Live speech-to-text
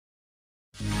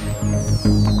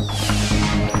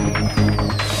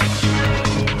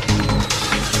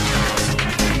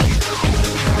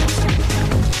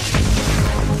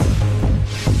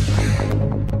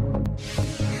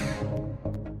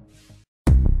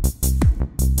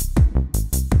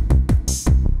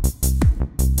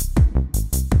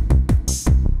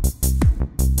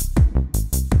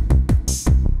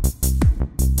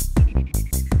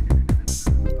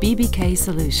BBK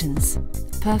Solutions.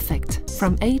 Perfect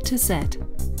from A to Z.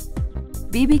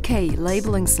 BBK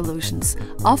Labeling Solutions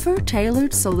offer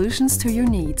tailored solutions to your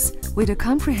needs with a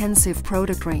comprehensive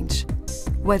product range.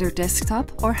 Whether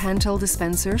desktop or handheld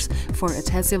dispensers for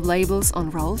adhesive labels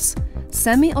on rolls,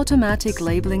 semi-automatic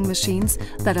labeling machines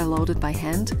that are loaded by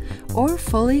hand, or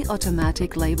fully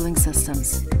automatic labeling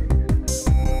systems.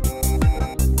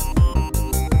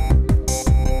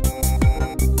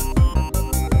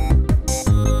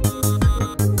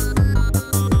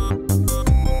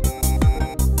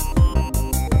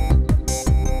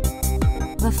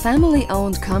 The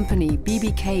family-owned company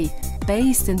BBK,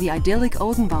 based in the idyllic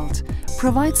Odenwald,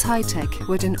 provides high-tech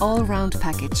with an all-round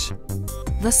package.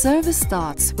 The service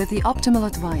starts with the optimal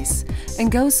advice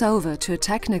and goes over to a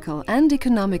technical and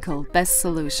economical best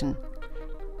solution.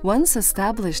 Once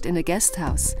established in a guest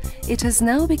house, it has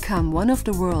now become one of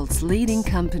the world's leading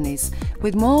companies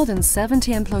with more than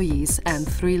 70 employees and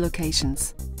 3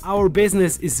 locations. Our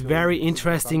business is very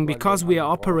interesting because we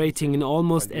are operating in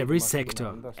almost every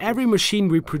sector. Every machine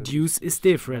we produce is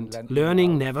different.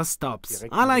 Learning never stops.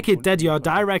 I like it that you are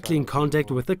directly in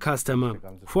contact with the customer.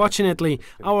 Fortunately,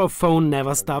 our phone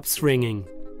never stops ringing.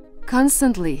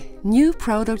 Constantly, new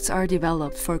products are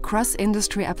developed for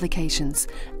cross-industry applications,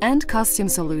 and custom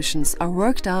solutions are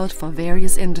worked out for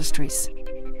various industries.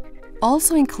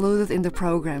 Also included in the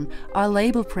program are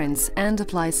label prints and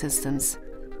apply systems.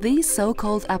 These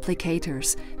so-called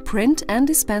applicators print and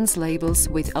dispense labels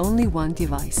with only one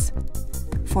device.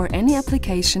 For any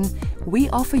application, we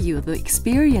offer you the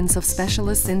experience of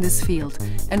specialists in this field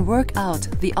and work out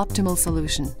the optimal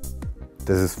solution.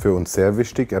 Das ist für uns sehr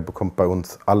wichtig. Bekommt bei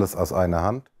uns alles aus einer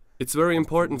Hand. It's very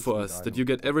important for us that you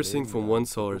get everything from one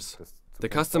source. The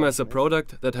customer has a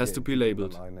product that has to be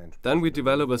labeled. Then we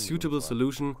develop a suitable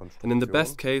solution, and in the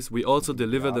best case we also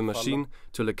deliver the machine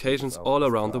to locations all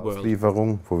around the world.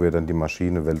 Lieferung, wo wir dann die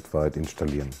Maschine weltweit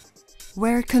installieren.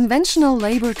 Where conventional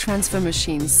labor transfer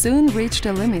machines soon reach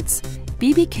their limits,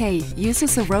 BBK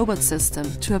uses a robot system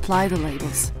to apply the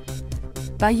labels.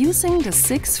 By using the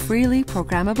 6 freely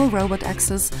programmable robot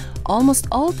axes, almost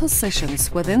all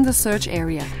positions within the search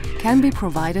area can be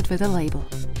provided with a label.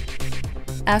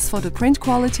 As for the print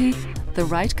quality, the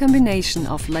right combination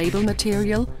of label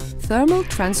material, thermal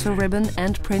transfer ribbon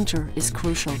and printer is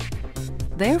crucial.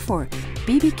 Therefore,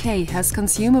 BBK has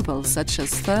consumables such as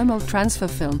thermal transfer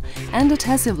film and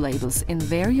adhesive labels in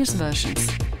various versions.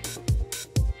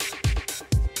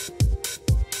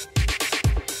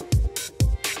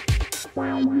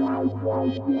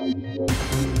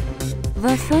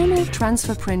 The thermal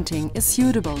transfer printing is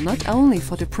suitable not only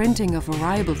for the printing of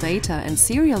variable data and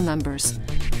serial numbers,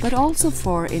 but also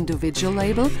for individual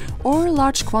label or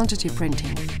large quantity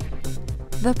printing.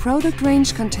 The product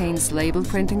range contains label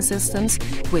printing systems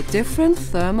with different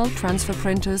thermal transfer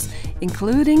printers,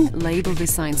 including label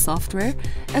design software,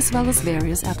 as well as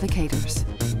various applicators.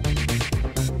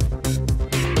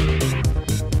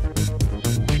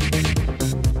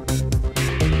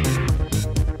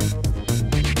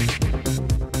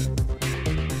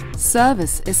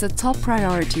 Service is a top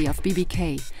priority of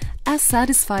BBK, as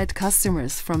satisfied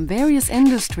customers from various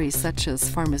industries such as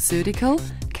pharmaceutical,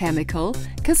 chemical,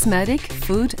 cosmetic,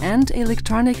 food and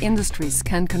electronic industries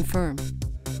can confirm.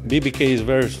 BBK is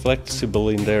very flexible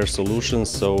in their solutions,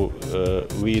 so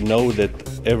we know that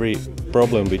every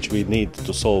problem which we need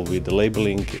to solve with the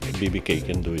labeling, BBK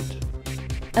can do it.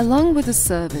 Along with the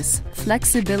service,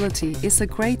 flexibility is a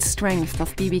great strength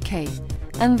of BBK.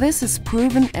 And this is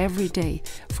proven every day,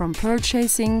 from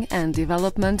purchasing and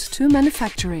development to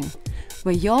manufacturing,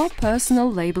 where your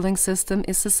personal labeling system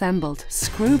is assembled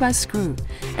screw by screw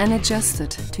and adjusted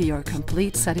to your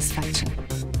complete satisfaction.